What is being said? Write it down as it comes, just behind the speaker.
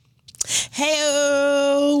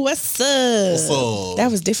Hey, what's up? That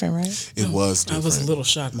was different, right? It was different. I was a little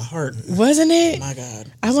shocked. My heart. Wasn't it? My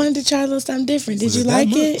God. I wanted to try a little something different. Did you like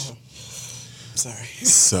it? Sorry.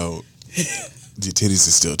 So, your titties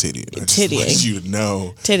are still titty. I just Tittying. want you to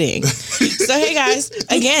know. Tittying. So, hey, guys.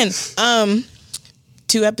 Again,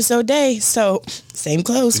 2-episode day. So, same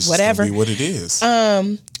clothes, It's whatever. Just gonna be what it is.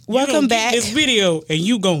 Welcome back. This video and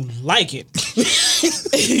you gonna like it.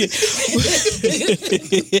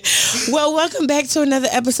 Well, welcome back to another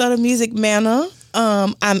episode of Music Manna.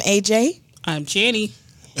 I'm AJ. I'm Channy.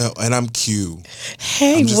 Oh, and I'm Q.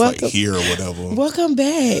 Hey, I'm just welcome. like here or whatever. Welcome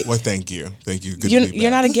back. Well, thank you. Thank you. Good You're, to be back. you're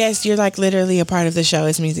not a guest. You're like literally a part of the show.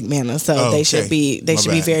 It's Music Manna, so Oh, they should okay. be My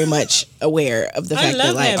bad. very much aware of the I fact that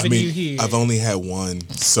love like having you here. I've only had one,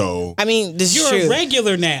 so. I mean, this is You're true. a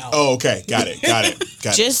regular now. Oh, okay. Got it.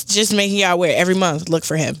 Just making y'all aware. Every month, look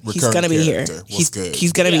for him. He's Recurring gonna be here. character. What's good?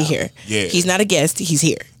 He's gonna be Yeah. here. Yeah. He's not a guest. He's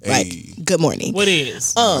here. Hey. Like, good morning. What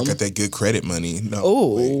is? I got that good credit money. No.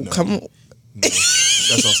 Oh, wait, no. come on. No,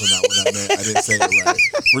 that's also not what I meant. I didn't say it right.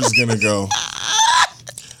 We're just gonna go.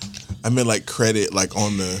 I meant like credit, like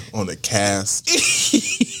on the cast.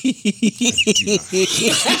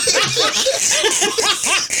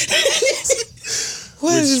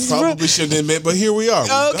 What Which is wrong? probably shouldn't admit, but here we are. We've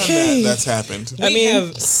done Okay. that. That's happened. We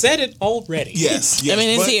have said it already. Yes. I mean,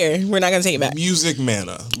 it's but here. We're not gonna take it back. Music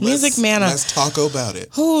Manna. Music Manna. Let's talk about it.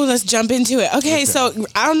 Ooh, let's jump into it. Okay, so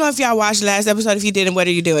I don't know if y'all watched the last episode. If you didn't, what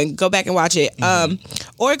are you doing? Go back and watch it.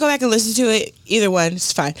 Or go back and listen to it. Either one,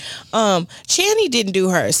 it's fine. Channy didn't do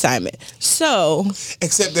her assignment. So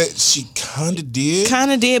Except that she kind of did.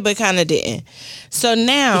 kinda did, but kinda didn't. So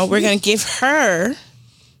now we're gonna give her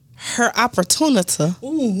opportunity.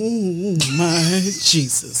 Ooh, my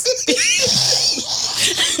Jesus.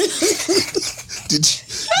 Did you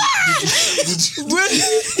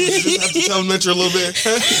just have to tell him that you're a little bit?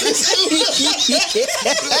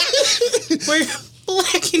 We're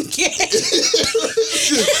black and gay.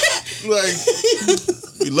 Like,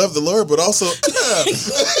 we love the Lord, but also.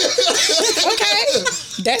 Okay.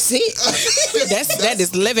 That's it. That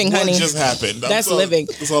is living, honey. What just happened? That's living.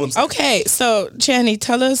 That's all I'm saying. Okay, so Channy,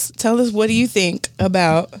 tell us what do you think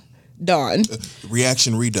about Dawn?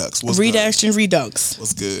 Reaction Redux. What's Redaction Redux. Good?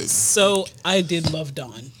 What's good? So I did love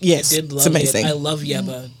Dawn. Yes, I did it's love amazing. it. I love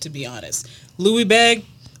Yeba, to be honest. Louis Bag,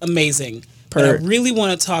 amazing. But Per- I really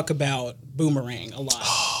want to talk about Boomerang a lot.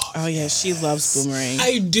 Oh yeah, she loves Boomerang.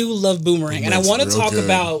 I do love Boomerang, and I That's want to real talk good.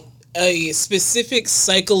 about a specific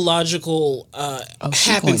psychological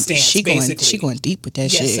happenstance. She basically, going deep with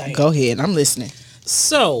that Yes, shit. I am. Go ahead, I'm listening.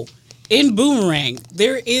 So in Boomerang,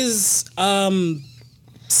 there is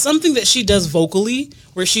something that she does vocally,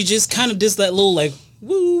 where she just kind of does that little like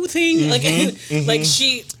woo thing, like like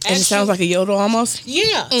she. And it sounds like a yodel almost.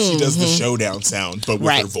 yeah. She does the showdown sound, but with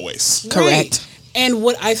Right. her voice. Correct. Right. And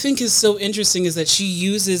what I think is so interesting is that she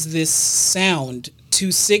uses this sound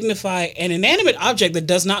to signify an inanimate object that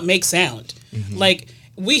does not make sound. Like,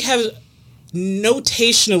 we have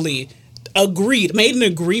notationally made an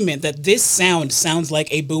agreement that this sound sounds like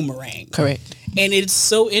a boomerang. Correct. And it's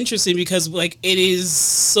so interesting because, like, it is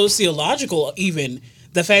sociological, even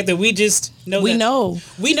the fact that we just know We that know.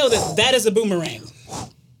 that is a boomerang.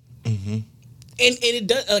 And it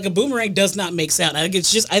does, like, a boomerang does not make sound. I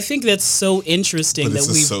think that's so interesting But that it's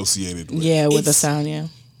we associated with. Yeah, with the It's- sound, yeah.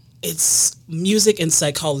 it's music and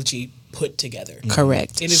psychology put together.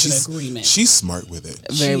 Correct. It is an agreement. She's smart with it.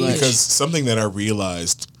 Very much. Because something that I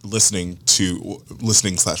realized listening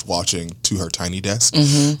 / watching to her tiny desk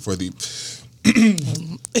for the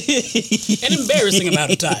An embarrassing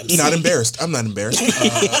amount of times. not embarrassed. I'm not embarrassed.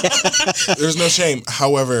 There's no shame.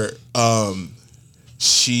 However,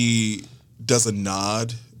 she does a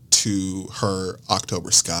nod to her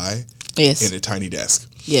October Sky Yes. in a tiny desk.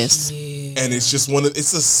 Yes. And it's just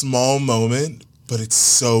it's a small moment, but it's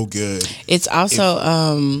so good. It's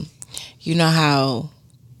also you know how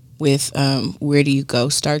with Where Do You Go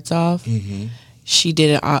starts off? She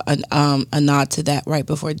did a nod to that right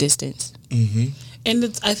before Distance.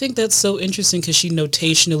 And I think that's so interesting because she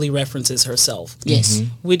notationally references herself. Yes.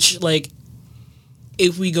 Which, like,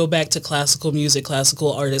 if we go back to classical music,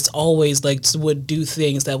 classical artists always like would do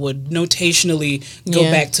things that would notationally go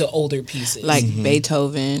Yeah. back to older pieces. Like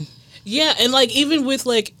Beethoven. Yeah, and like even with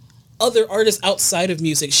like other artists outside of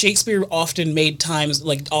music, Shakespeare oftentimes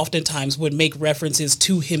would make references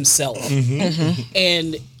to himself.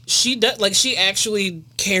 And she does, like, she actually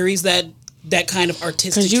carries that kind of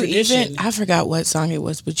artistic Because you tradition. even, I forgot what song it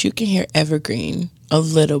was, but you can hear Evergreen a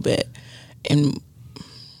little bit. And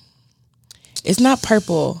it's not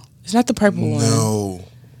purple. It's not the purple one. No.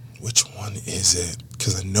 Which one is it?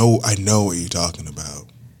 Because I know what you're talking about.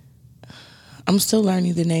 I'm still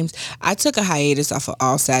learning the names. I took a hiatus off of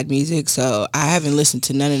all sad music, so I haven't listened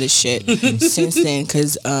to none of this shit since then.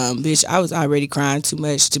 Cause, bitch, I was already crying too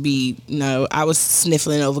much to be. I was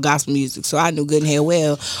sniffling over gospel music, so I knew good and hell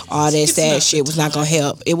well all that sad shit was not gonna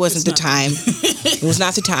help. It wasn't the time. It was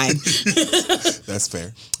not the time. That's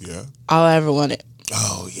fair. Yeah. All I ever wanted.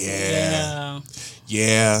 Oh yeah.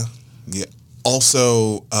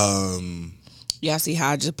 Also, y'all see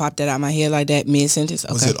how I just popped that out of my head like that mid sentence?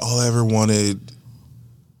 Okay. Was it All I Ever Wanted?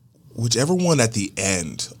 Whichever one at the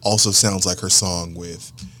end also sounds like her song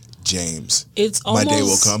with James. It's almost, My Day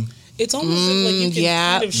Will Come. It's almost like you can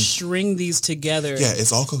kind of string these together. Yeah,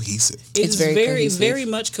 it's all cohesive. It's very, cohesive. Very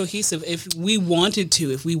much cohesive. If we wanted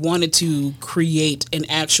to create an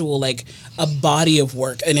actual, like, a body of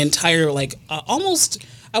work, an entire, like, almost,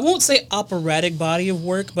 I won't say operatic body of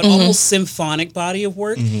work, but almost symphonic body of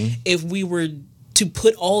work, if we were to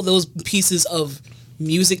put all those pieces of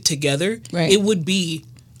music together, it would be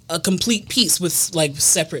a complete piece with, like,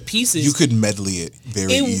 separate pieces. You could medley it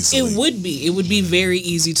very easily. It would be very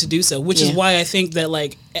easy to do so, which is why I think that,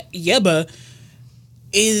 like, Yebba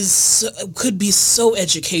could be so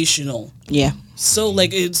educational. Yeah. So,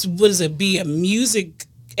 like, be a music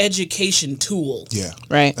education tool. Yeah.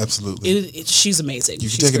 Right. Absolutely. She's amazing. You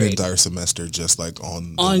could take an entire semester just, like,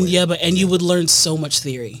 on Yebba, and you would learn so much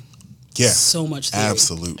theory. Yeah. So much theory.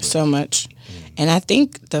 Absolutely. So much. And I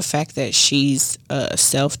think the fact that she's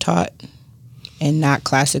self-taught and not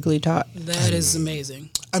classically taught. That is amazing.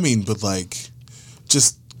 I mean, but, like,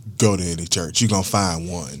 just go to any church. You're going to find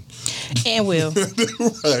one. And will.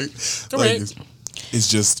 Right. Correct. Like, it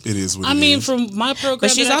is what it is. I mean, from my program,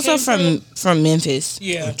 but she's also from Memphis.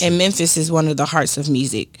 Yeah. And Memphis is one of the hearts of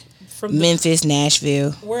music. From Memphis,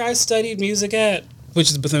 Nashville. Where I studied music at,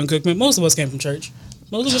 which is Bethune-Cookman. Most of us came from church.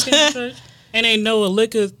 And ain't know a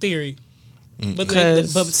lick of theory. But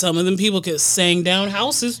some of them people could sing down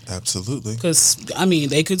houses. Absolutely. Because, I mean,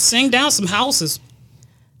 they could sing down some houses.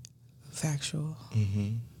 Factual.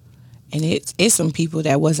 And it's some people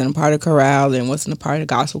that wasn't a part of chorale and wasn't a part of the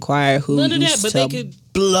gospel choir who None of that, used but to they could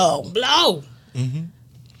blow. I'm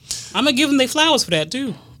going to give them their flowers for that,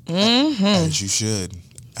 too. As you should.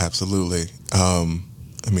 Absolutely. I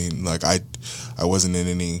mean, like, I wasn't in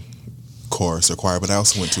any chorus or choir, but I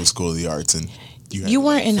also went to a school of the arts, and you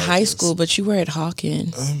weren't in high school, but you were at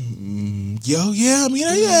Hawkins. I mean,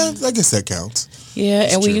 I guess that counts. Yeah,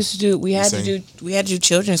 It's and true. we had to do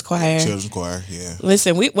children's choir. Children's choir, yeah.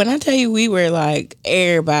 Listen, when I tell you we were like,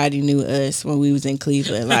 everybody knew us when we was in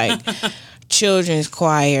Cleveland, like children's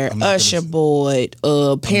choir, usher board,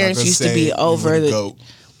 parents used to be over the goat.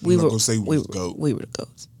 We were the goats.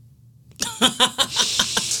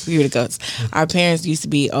 We were the goats. Our parents used to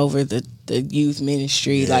be over the youth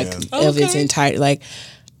ministry, of its entire, like,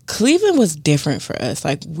 Cleveland was different for us.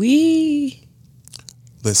 Like,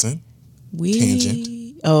 Listen.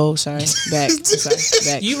 Tangent. Oh, sorry. Back.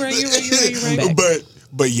 Back. You right.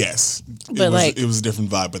 But yes. It was a different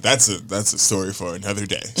vibe, but that's a story for another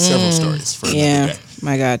day. Several stories for another day.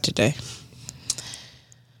 My God, today.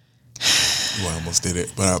 Well, I almost did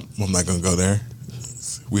it, but I'm not going to go there.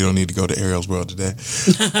 We don't need to go to Ariel's world today.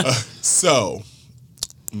 So,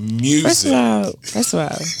 music. First of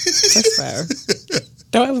all.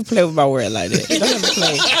 Don't ever play with my word like that.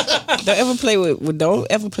 Don't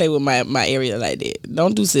ever play with my area like that.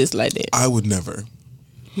 Don't do sis like that. I would never.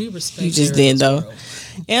 We respect you just did, though.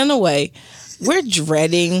 In a way, we're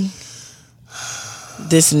dreading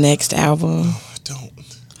this next album. I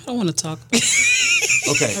don't want to talk.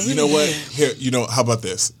 Okay, you know what? Here, how about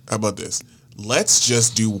this? Let's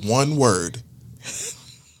just do one word.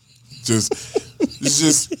 Just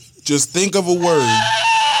think of a word.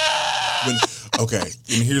 Okay,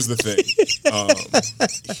 and here's the thing.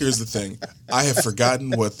 I have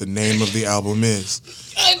forgotten what the name of the album is.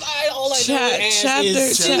 All I know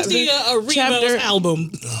is Cynthia Erivo's album.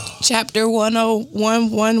 Chapter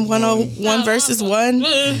 101 verses 1.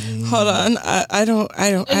 Hold on, I don't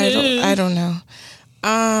know.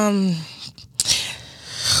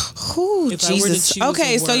 Ooh, Jesus.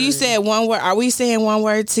 Okay, so you said one word. Are we saying one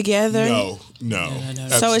word together? No.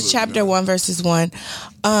 So it's chapter 1 verses 1.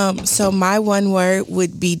 So my one word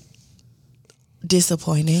would be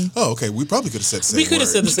disappointing. Oh, okay. We probably could have said the same word. We could have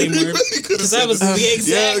said the same word. Because that was the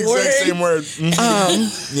exact word. Same word.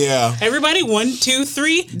 Yeah. Everybody, 1, 2,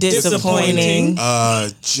 3. Disappointing.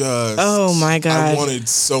 Oh my God. I wanted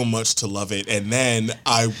so much to love it, and then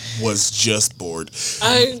I was just bored.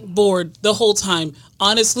 Bored the whole time.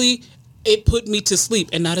 Honestly, it put me to sleep,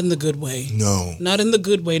 and not in the good way. No. Not in the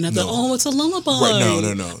good way. Not it's a lullaby.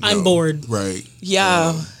 Right. No. I'm bored. Right.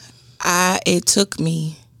 Yeah. It took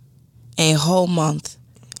me a whole month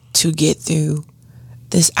to get through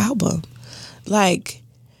this album. Like,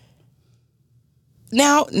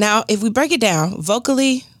 now, if we break it down,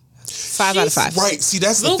 vocally, 5 out of 5. Right. See,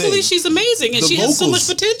 that's the thing. Vocally, she's amazing, and she has so much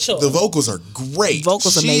potential. The vocals are great.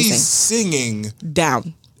 Vocals amazing. She's singing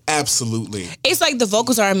down. absolutely. It's like the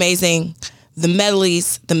vocals are amazing. The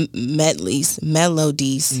melodies.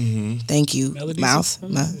 Thank you, mouth.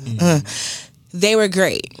 They were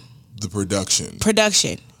great. The production.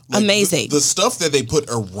 Like, amazing. The stuff that they put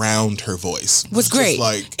around her voice was great.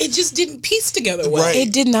 Like, it just didn't piece together well. Right.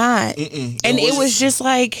 It did not. And it was just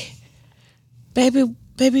like, baby,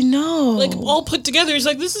 no. Like, all put together, it's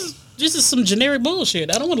like, this is some generic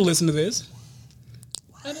bullshit. I don't want to listen to this.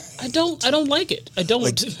 I don't like it. I don't.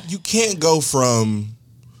 Like, you can't go from,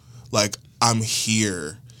 like, I'm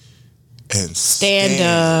here and stand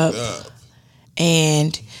up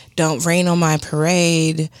and don't rain on my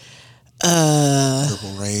parade.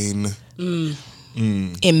 Purple Rain.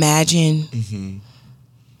 Imagine.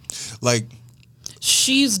 Like,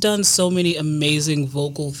 she's done so many amazing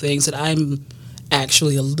vocal things that I'm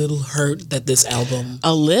actually a little hurt that this album.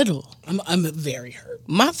 A little. I'm very hurt.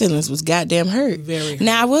 My feelings was goddamn hurt. Very hurt.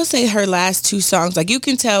 Now I will say her last 2 songs, like, you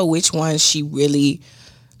can tell which one she really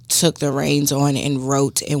took the reins on and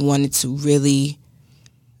wrote and wanted to really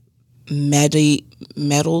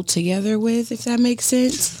meddle together with, if that makes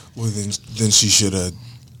sense. well, then she should have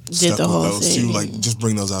Did the whole those thing. two. Like, just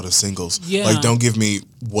bring those out as singles. Yeah. Like, don't give me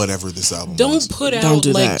whatever this album Don't was. put out Don't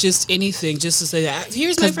do like that. just anything just to say that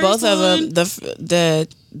here's my Because first both of one. them,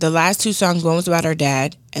 the last 2 songs, one was about her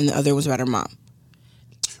dad and the other was about her mom.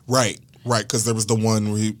 Right. Because there was the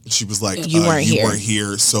one where she was like, You weren't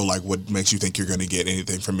here, so, like, what makes you think you're going to get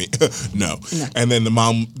anything from me? No. And then the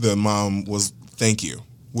mom was, thank you.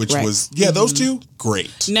 Which Right. was, those two,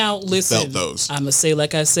 great. Now listen, Felt those. I'm gonna say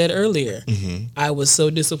like I said earlier, I was so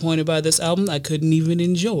disappointed by this album I couldn't even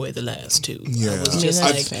enjoy the last 2. Yeah. I was just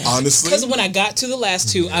I- like, honestly, because when I got to the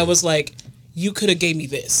last 2, I was like, you could have gave me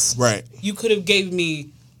this. right. You could have gave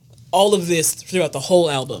me all of this throughout the whole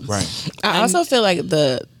album. Right. I also feel like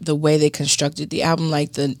the way they constructed the album,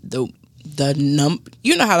 like the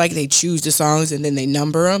you know how like they choose the songs and then they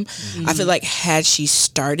number them. I feel like had she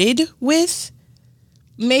started with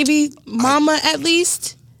maybe Mama at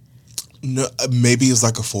least, No, maybe it's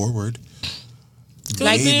like a forward.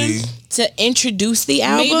 like Maybe. to introduce the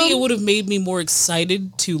album. Maybe it would have made me more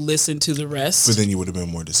excited to listen to the rest. But then you would have been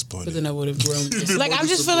more disappointed. But then I would have grown. Like I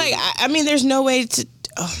just feel like I mean there's no way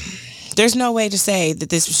to say that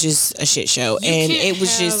this was just a shit show, and can't it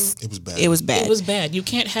was have- just It was bad. it was bad. It was bad. You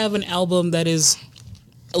can't have an album that is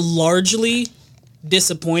largely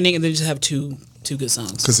disappointing and then just have two good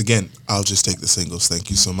songs. Because again, I'll just take the singles. Thank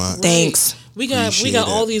you so much. Thanks. We got Appreciate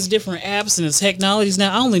all it. these different apps and the technologies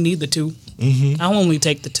now. I only need the 2. I only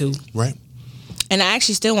take the 2. Right. And I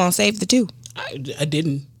actually still won't save the 2. I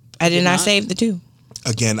didn't. I did not not? save the 2.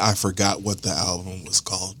 Again, I forgot what the album was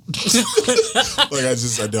called. Like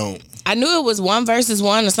I don't. I knew it was 1 versus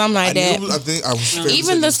 1 or something like that. I think I was fairly Even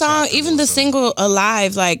certain the it was song, Chapter even or the something. single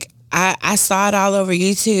 "Alive," like I saw it all over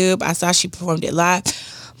YouTube. I saw she performed it live,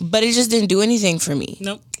 but it just didn't do anything for me.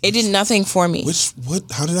 Nope. It did nothing for me.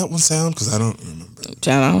 How did that one sound? Because I don't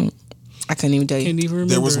remember. I couldn't even tell you. Can't even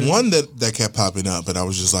remember. There was one that kept popping up, and I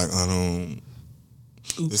was just like, I don't.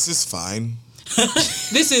 This is fine.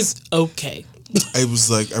 This is okay. It was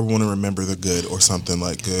like I want to remember the good or something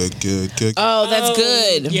like good. Oh, that's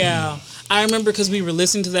good. Yeah. I remember because we were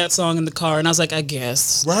listening to that song in the car, and I was like, I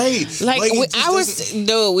guess. Right. Like it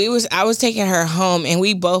just I was taking her home, and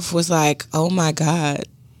we both was like, "Oh my God,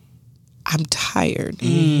 I'm tired."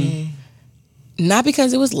 Not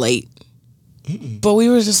because it was late, but we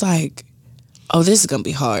were just like, "Oh, this is gonna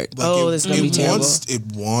be hard. This is gonna be terrible." It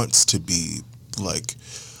wants to be like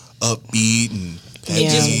upbeat and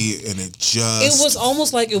edgy, and it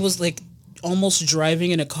It was like almost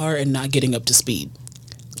driving in a car and not getting up to speed.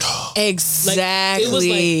 Exactly. It was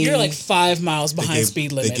like you're like 5 miles behind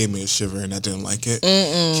speed limit. They gave me a shiver, and I didn't like it.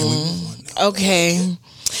 Can we move on now? Okay.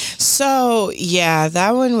 So yeah,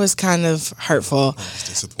 that one was kind of hurtful. It's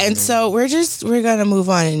disappointing. And so we're gonna move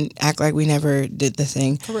on and act like we never did the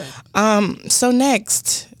thing. Correct. So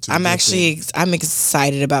next, I'm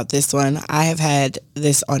excited about this one. I have had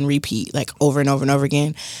this on repeat like over and over and over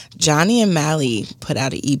again. Johnny and Mally put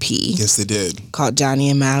out an EP Yes, they did. called Johnny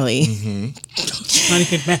and Mally, Johnny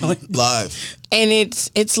and Mally. Live. and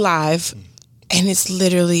it's live, and it's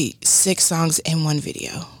literally 6 songs in one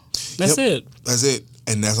video. That's it. That's it.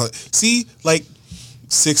 And that's like, see, like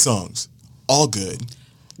 6 songs, all good.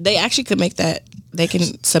 They actually could make that. They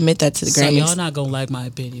can submit that to the So Grammys. y'all not gonna like my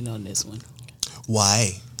opinion on this one.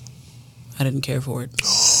 Why? I didn't care for it.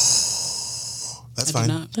 That's I did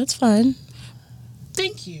fine. not. That's fine.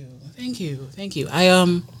 Thank you.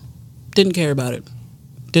 I didn't care about it.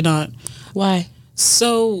 Did not. Why?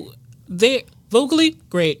 So they vocally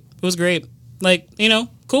great. It was great. Like,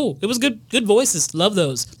 cool. It was good voices. Love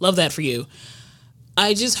those. Love that for you.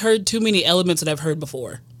 I just heard too many elements that I've heard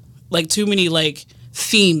before. Like too many like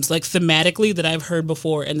themes, like thematically that I've heard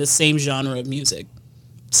before in the same genre of music.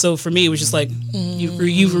 So for me, it was just like,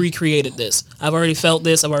 you've recreated this. I've already felt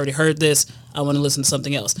this. I've already heard this. I want to listen to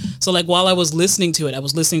something else. So like while I was listening to it, I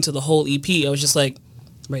was listening to the whole EP. I was just like,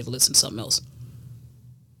 I'm ready to listen to something else.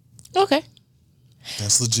 Okay.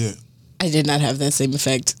 That's legit. I did not have that same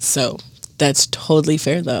effect, so that's totally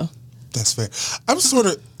fair, though. That's fair. I'm sort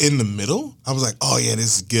of in the middle. I was like, oh yeah,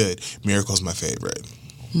 this is good. Miracle's my favorite.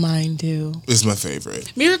 Mine do. It's my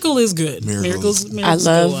favorite. Miracle is good. Miracle's I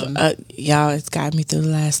love y'all. It's got me through the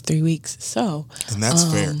last 3 weeks, so. And that's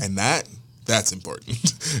fair. And that's important.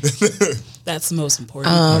 That's the most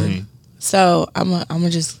important part. So I'm gonna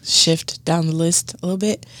just shift down the list a little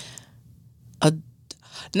bit.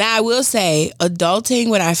 Now I will say, adulting,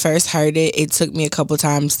 when I first heard it, it took me a couple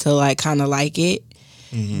times to like kind of like it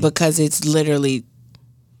because it's literally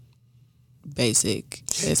basic.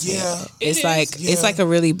 It's like a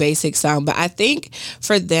really basic song, but I think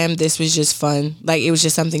for them this was just fun. Like it was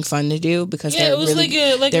just something fun to do because it was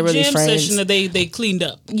really, like a really jam friends. session that they cleaned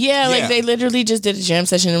up. Yeah, like they literally just did a jam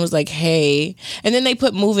session and was like, hey. And then they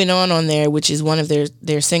put Moving On there, which is one of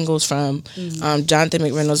their singles from Jonathan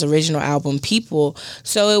McReynolds' original album, People.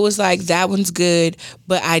 So it was like, that one's good,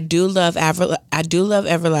 but I do love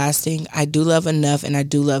Everlasting, I do love Enough, and I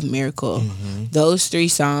do love Miracle. Those 3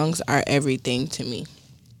 songs are everything to me.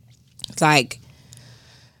 It's like...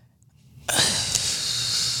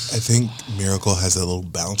 I think Miracle has a little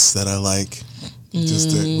bounce that I like. We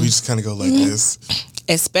just kind of go like this.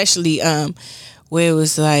 Especially where it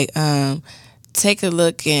was like, take a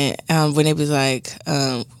look and when it was like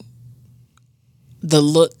the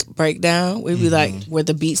look breakdown, we'd be like, where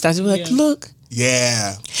the beat starts, we'd be like, look.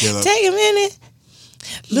 Yeah. Take a minute.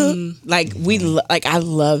 Look. Like I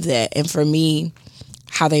love that. And for me,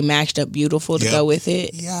 how they matched up Beautiful to go with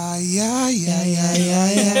it. Yeah.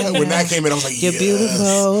 When that came in, I was like, you're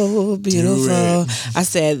beautiful. I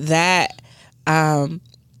said that.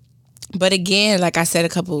 But again, like I said I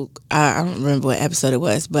don't remember what episode it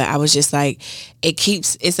was, but I was just like,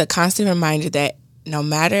 it's a constant reminder that no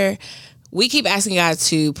matter, we keep asking God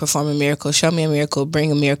to perform a miracle, show me a miracle,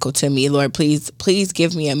 bring a miracle to me. Lord, please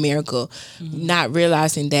give me a miracle. Not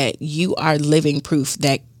realizing that you are living proof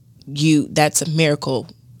that that's a miracle.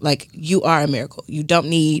 Like you are a miracle. You don't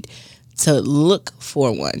need to look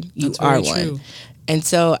for one. You are one. True. And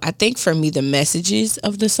so I think for me, the messages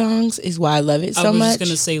of the songs is why I love it so much. I was just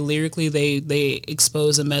going to say lyrically, they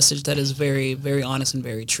expose a message that is very, very honest and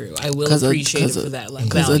very true. I will appreciate it for that.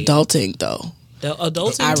 Because adulting, though.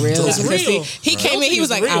 Adulting, I realized. is real. He came in, he was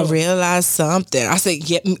like, real. I realized something. I said,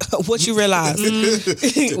 yeah, what you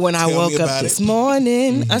realized? When I woke up this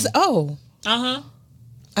morning, I said, oh. Uh-huh.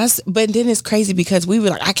 But then it's crazy because we were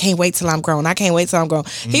like, I can't wait till I'm grown.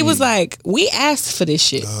 He was like, we asked for this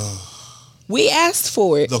shit. We asked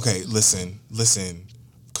for it. Okay, listen.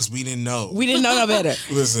 Because we didn't know. We didn't know no better.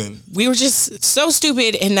 Listen. We were just so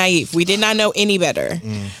stupid and naive. We did not know any better.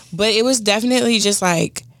 But it was definitely just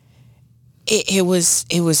like,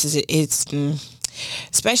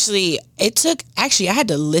 especially, I had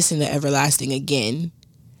to listen to Everlasting again.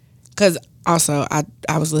 Because also, I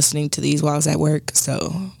was listening to these while I was at work,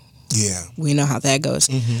 so yeah, we know how that goes.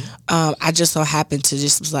 I just so happened to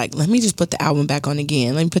just was like, let me just put the album back on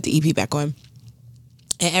again. Let me put the EP back on.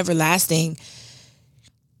 And Everlasting,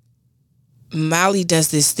 Molly does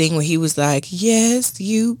this thing where he was like, yes,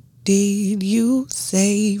 you did. You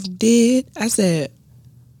saved it. I said,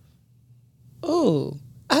 oh,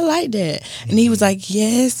 I like that. And he was like,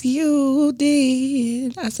 yes, you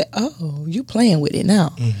did. I said, oh, you playing with it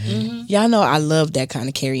now. Y'all know I love that kind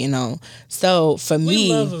of carrying on. So for me,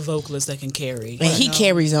 we love a vocalist that can carry. And he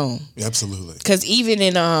carries on. Absolutely. Because even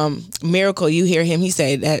in Miracle, you hear him, she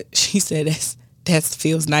said, that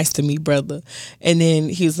feels nice to me, brother. And then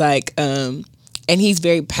he was like, and he's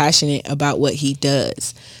very passionate about what he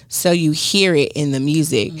does. So you hear it in the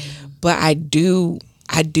music. But I do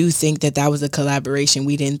think that was a collaboration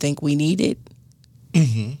we didn't think we needed.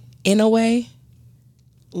 In a way.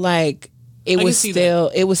 Like it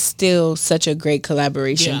was still such a great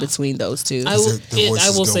collaboration between those two. I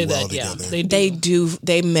will say that, yeah.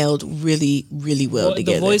 They meld really, really well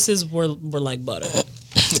together. The voices were like butter.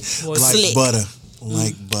 Like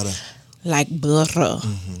butter. Like butter.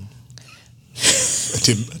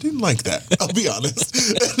 didn't like that. I'll be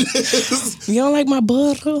honest. You don't like my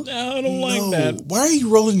butter? I don't like that. Why are you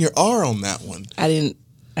rolling your R on that one? I didn't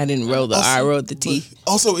roll the R, I rolled the T.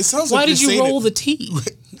 Also, it sounds Why like did you're you saying roll it, the T?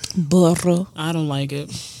 Butter. I don't like it.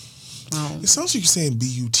 It sounds like you're saying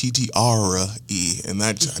B-U-T-T-R-E, and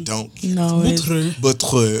that I don't. No, it's, But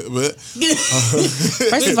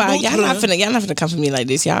first of all, y'all not finna come for me like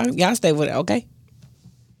this. Y'all stay with it, okay?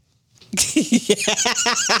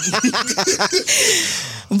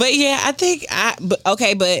 But yeah, I think but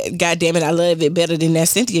God damn it, I love it better than that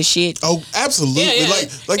Cynthia shit. oh, absolutely! Yeah.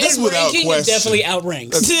 Like that's without ranking, question. it definitely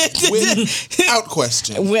outranks. Without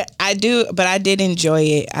question. I did enjoy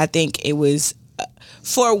it. I think it was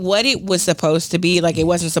for what it was supposed to be. Like, it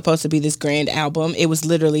wasn't supposed to be this grand album. It was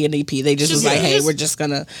literally an EP. They just was like, hey, we're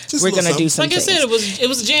gonna do something. Like I said, it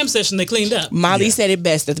was a jam session. They cleaned up. Molly said it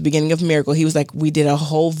best at the beginning of Miracle. He was like, we did a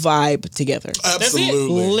whole vibe together.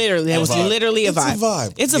 Absolutely. Literally, that was literally a vibe. It's a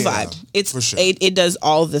vibe. It's a Yeah, vibe. It's for sure. It does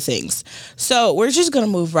all the things. So we're just gonna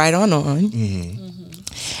move right on. Mm-hmm.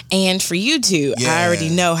 And for you two, I already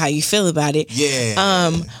know how you feel about it. Yeah.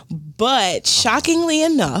 But shockingly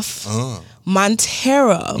enough,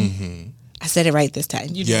 Montero. I said it right this time.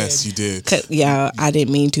 Yes, you did. Yeah, I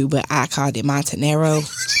didn't mean to, but I called it Montenero.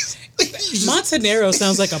 Montenero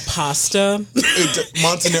sounds like a pasta.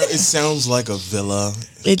 Montenero. It sounds like a villa.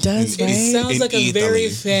 It does, right? It sounds In like a very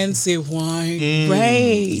Italy. fancy wine.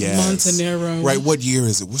 Right. Yes. Montenero. Right. What year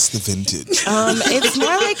is it? What's the vintage? It's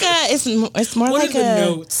more like it's more What like are the a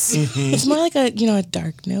notes? it's more like a a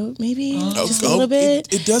dark note maybe just a little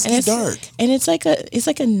bit. It does And get it's- dark. and it's like a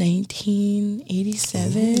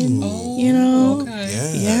 1987. You know.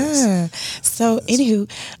 Okay. Yes. Yeah. So anywho,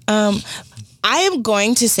 I am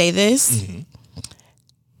going to say this,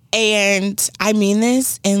 and I mean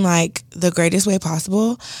this in like the greatest way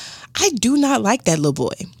possible. I do not like that little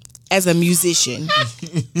boy as a musician.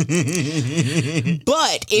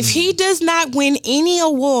 But if he does not win any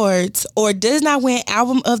awards or does not win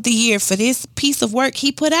Album of the Year for this piece of work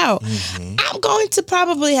he put out, I'm going to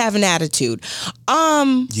probably have an attitude.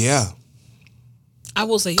 Yeah. I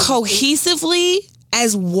will say Cohesively,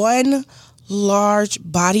 as one large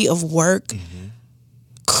body of work,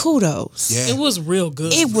 kudos. Yeah. it was real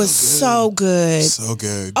good. It was so good. So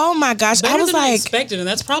good. Oh my gosh. better I was than I like, expected, and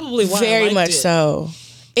that's probably why I very liked much it. so.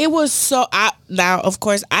 It was so. Now, of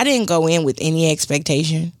course, I didn't go in with any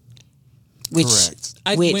expectation. Correct.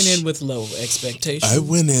 I Which- went in with low expectations. I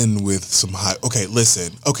went in with some high. Okay,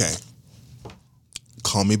 listen. Okay.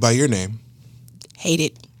 Call Me by Your Name, Hate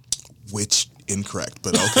it. which incorrect,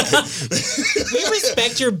 but okay. We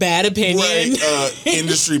respect your bad opinion. Right.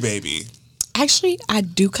 Industry Baby. Actually, I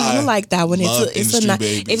do kind I of like that one. love It's a Industry nice.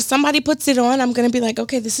 Baby. If somebody puts it on, I'm gonna be like,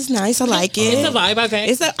 okay, this is nice. I like it. It's a vibe,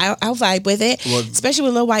 okay. I'll vibe with it, Well- especially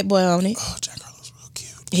with a little white boy on it. Oh, Jack Harlow's real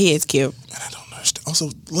cute. He is cute. And I don't understand. Also,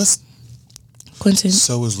 Quentin.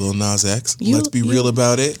 so is Lil Nas X. You- Let's be real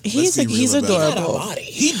about it. He's Let's be he's real about it. adorable.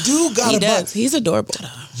 He do got He a does. body. He's adorable.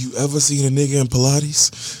 You ever seen a nigga in Pilates?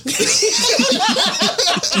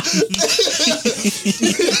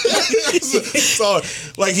 So,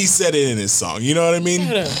 like he said it in his song. You know what I mean?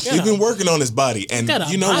 He's been working on his body, and got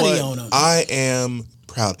a you know body what? on him. I am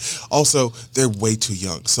proud. Also, they're way too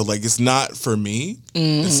young, so like it's not for me.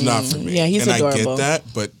 It's not for me. Yeah, he's and adorable. I get that,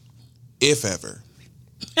 but if ever,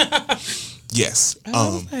 yes.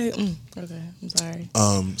 Okay, I'm sorry.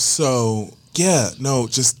 So yeah, no,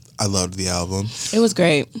 just I loved the album. It was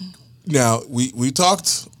great. Now we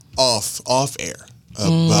talked off air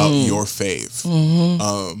about your fave.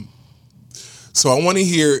 So I want to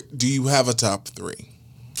hear. Do you have a top 3?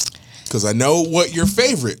 Because I know what your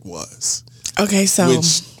favorite was, Okay, so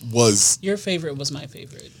which was Your favorite was my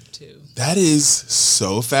favorite too. that is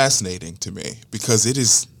so fascinating to me because it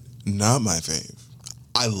is not my fave.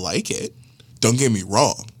 I like it. Don't get me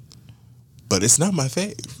wrong, but it's not my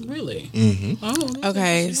fave. Really? Mm-hmm. Oh,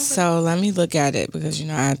 okay, so let me look at it because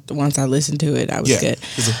once I listened to it, I was Yeah. good.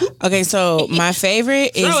 Okay, so my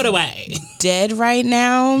favorite throw it is away. Dead Right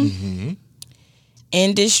Now,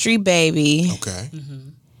 Industry Baby, Okay.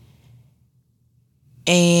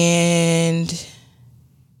 and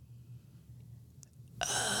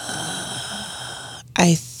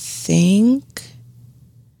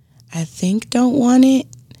I think Don't Want It,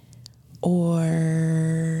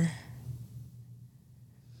 or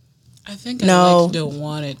I think No. I Don't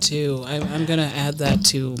Want It too. I'm gonna add that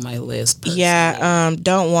to my list. personally. yeah,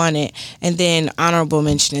 Don't Want It, and then honorable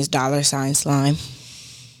mention is $sign Slime.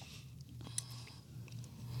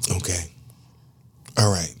 Okay.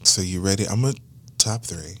 All right. So you ready? I'm a top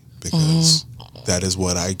 3 because that is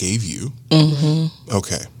what I gave you.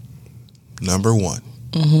 Okay. Number 1.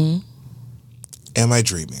 Am I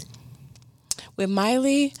Dreaming? With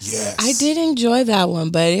Miley? Yes. I did enjoy that one,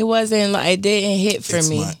 but it wasn't like, it didn't hit for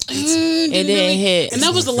me. It didn't hit. And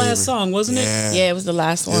that was the favorite. last song, wasn't it? Yeah, it was the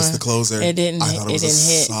last one. It's the closer. It didn't. I thought it was didn't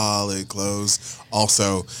a hit. solid close.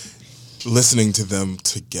 Also, listening to them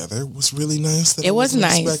together was really nice. That It I was wasn't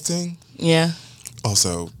nice. Expecting. Yeah.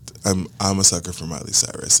 Also, I'm a sucker for Miley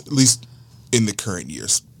Cyrus. At least in the current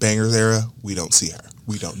years, Bangers era, we don't see her.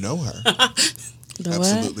 We don't know her. The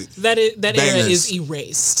Absolutely. That era Bangers. is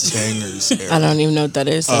erased. Bangers what? era. I don't even know what that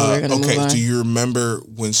is, so we're gonna okay, move on. do you remember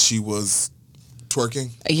when she was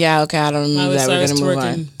twerking? Yeah. Okay. I don't remember Miley that. We're Cyrus gonna move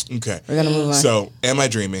twerking. on. Okay. We're gonna move on. So, Am I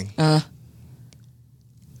Dreaming?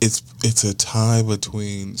 It's a tie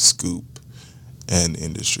between Scoop and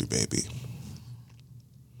Industry Baby.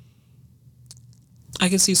 I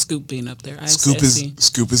can see Scoop being up there. Scoop is good.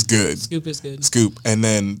 Scoop is good. Scoop, and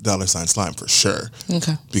then $sign Slime for sure.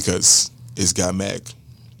 Okay. Because it's got Meg.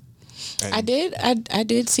 And I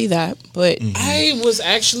did see that, but I was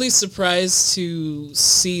actually surprised to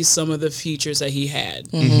see some of the features that he had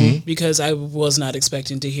because I was not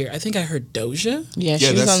expecting to hear. I think I heard Doja. yeah, Yeah,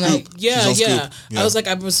 she was that's on Scoop. that. Yeah, She's on yeah. Scoop. I was like,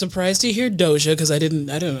 I was surprised to hear Doja because I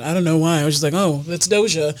don't know why. I was just like, oh, that's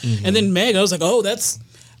Doja. And then Meg, I was like, oh,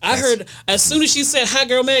 I heard as soon as she said "Hi,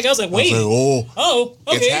 girl, Meg," I was like, "Wait, I was like, oh,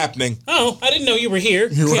 okay, it's happening. Oh, I didn't know you were here."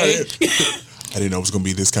 You're Okay. right. I didn't know it was going to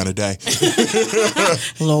be this kind of day.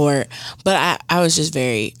 Lord. But I was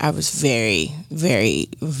very, very,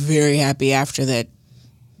 very happy after that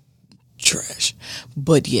trash.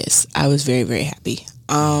 But yes, I was very, very happy.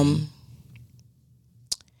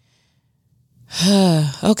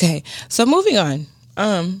 Okay. So moving on.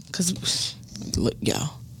 Cause look,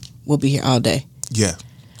 y'all, we'll be here all day. Yeah,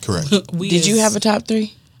 correct. Did you have a top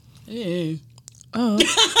 3? Eh. Oh,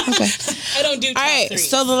 okay. I don't do. All right. three.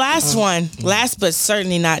 So the last one, last but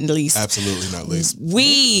certainly not least, Absolutely not least.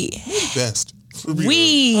 we Best.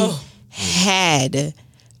 we had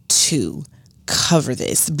to cover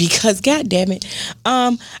this because god damn it,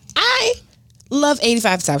 I love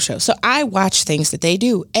 85 South Show, so I watch things that they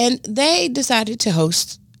do, and they decided to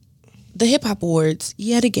host the Hip Hop Awards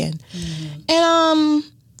yet again. And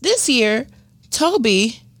this year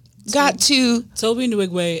Toby got to Toby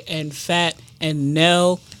Nwigwe and Fat and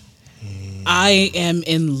Nell. I am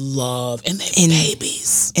in love, and they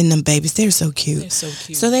babies. and them babies, they're so cute. They're so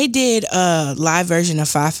cute. So they did a live version of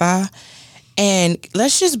Fi-Fi, and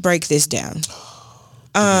let's just break this down.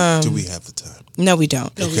 Do we have the time? No, we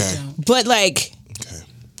don't. No, we Okay. don't. But like Okay.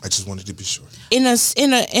 I just wanted to be sure. in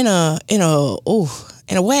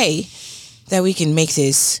a way that we can make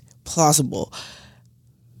this plausible.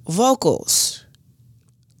 Vocals.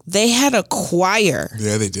 They had a choir.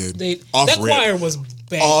 Yeah, they did. That rip. choir was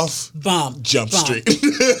bad. Off bomb Jump bomb. Street.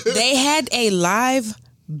 They had a live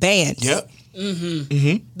band. Yep.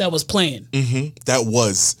 That was playing. That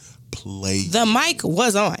was played. The mic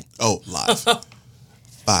was on. Oh, live.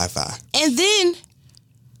 5-5. And then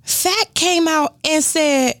Fat came out and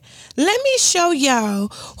said, "Let me show y'all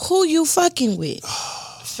who you fucking with."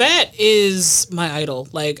 Fat is my idol.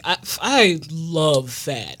 Like I love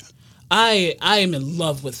Fat. I am in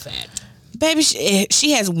love with Fat. Baby,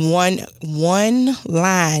 she has one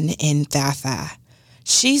line in Fi-Fi.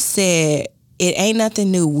 She said, "It ain't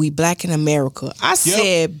nothing new. We black in America." I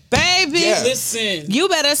said, "Baby, Yeah. Listen, you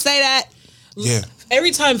better say that." Yeah.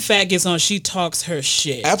 every time Fat gets on, she talks her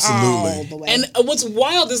shit. Absolutely. All the way. And what's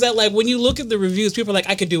wild is that, like, when you look at the reviews, people are like,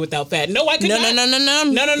 I could do without Fat. No, I could No. not. I want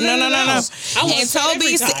Fat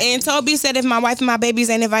every time. And Toby said, "If my wife and my babies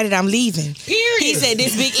ain't invited, I'm leaving." Period. He said,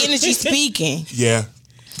 "This big energy speaking. Yeah.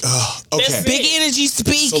 Okay. That's Big energy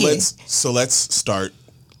speaking." So let's start.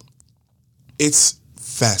 It's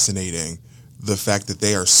fascinating the fact that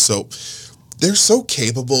they're so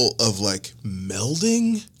capable of like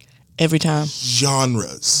melding Every time.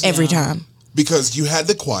 genres. Every time. Because you had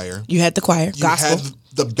the choir, You had the choir, you gospel. had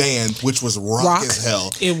the band, which was rock as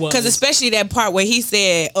hell. It was. Because especially that part where he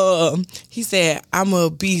said, "I'm a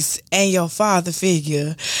beast and your father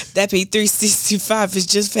figure. That P365 is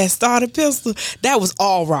just fast. Start a pistol." That was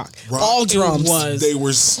all rock. All drums. was. There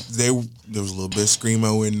was a little bit of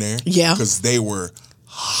screamo in there. Yeah. Because they were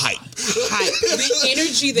hype. the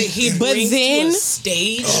energy that he But brings then- to a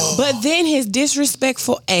stage. But then his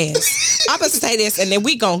disrespectful ass. I'm going to say this and then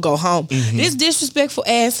we going to go home. This disrespectful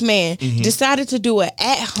ass man decided to do an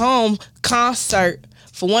at-home concert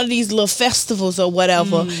for one of these little festivals or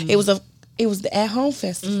whatever. It was the at-home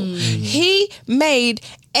festival. He made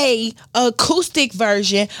a acoustic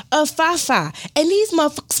version of Fi-Fi, and these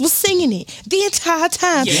motherfuckers was singing it the entire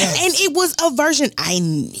time. Yes. And it was a version I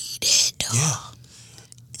needed.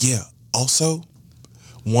 Yeah. Also,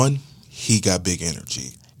 one, he got big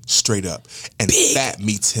energy. straight up. And Fat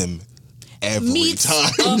meets him every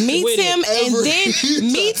time. Meets him and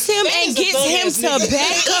then meets him and gets him to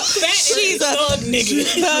back up. She's a thug nigga.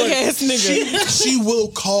 Thug ass nigga. She will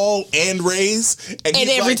call and raise, and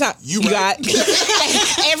he's every like, time you got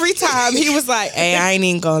right. every time he was like, "Hey, I ain't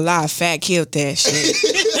even gonna lie, Fat killed that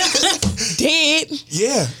shit." Did.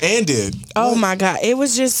 Yeah, and did. Oh my god, it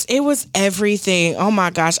was everything. Oh my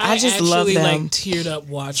gosh, I just love them. Like teared up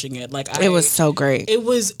watching it. Like it was so great. It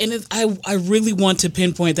was, and I really want to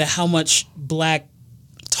pinpoint that how much Black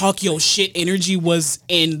talk your shit energy was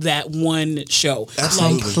in that one show.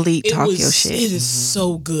 Absolutely. Complete talk your shit. It is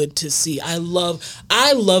so good to see. I love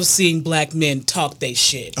seeing Black men talk they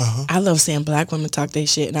shit. I love seeing Black women talk their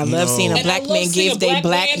shit, and I love seeing a Black man give their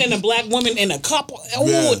Black man and a Black woman and a couple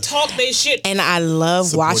talk their shit. And I love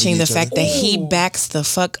Supporting watching the each fact other. that he backs the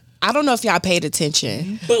fuck. I don't know if y'all paid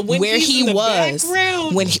attention, but when where he's he in the was,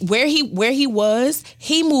 background, where he was,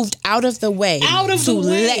 he moved out of the way to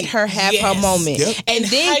let her have her moment, and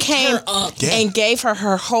then came up and gave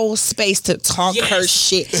her whole space to talk her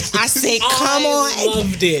shit. I said, "Come on!" I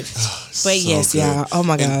loved it. But yes, y'all. Oh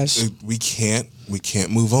my gosh, we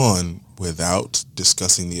can't move on without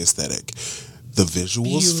discussing the aesthetic, the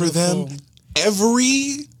visuals for them.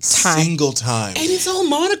 Every single time. And it's all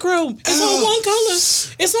monochrome. It's all one color.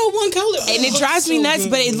 It's all one color. And it drives me nuts,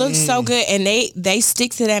 but it looks so good. And they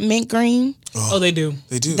stick to that mint green. Oh, they do.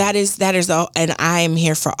 They do. That is all. And I am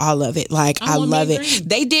here for all of it. Like, I love it. Green.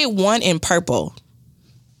 They did one in purple.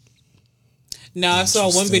 No, I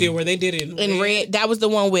saw one video where they did it in red. That was the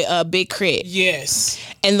one with Big Crit. Yes.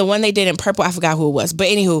 And the one they did in purple, I forgot who it was. But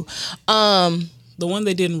anywho, the one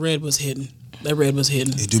they did in red was hidden. That red was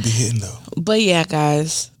hidden. It do be hidden though. But yeah,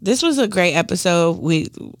 guys, this was a great episode. We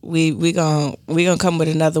gonna come with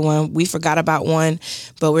another one. We forgot about one,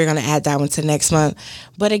 but we're gonna add that one to next month.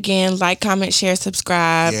 But again, like, comment, share,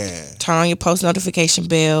 subscribe. Yeah. Turn on your post notification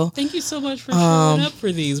bell. Thank you so much for showing up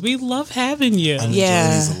for these. We love having you. I'm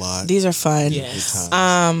enjoying these a lot. These are fun. Yes.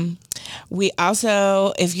 We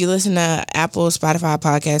also, if you listen to Apple, Spotify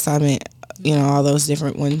podcasts, I mean, all those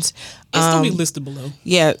different ones. It's gonna be listed below.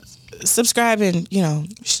 Yeah. Subscribe and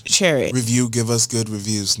share it. Review, give us good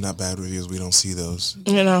reviews, not bad reviews. We don't see those.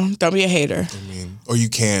 Don't be a hater. I mean, or you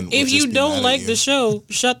can. If you don't like the show,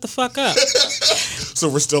 shut the fuck up. So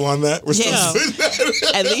we're still on that. We're still on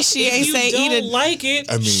that. At least she ain't saying eat it. Like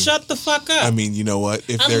it. I mean, shut the fuck up. I mean, you know what?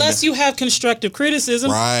 Unless you have constructive criticism,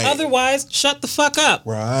 right. Otherwise, shut the fuck up.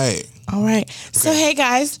 Right. All right. Okay. So hey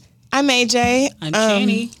guys, I'm AJ. I'm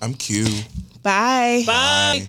Channy. I'm Q. Bye. Bye.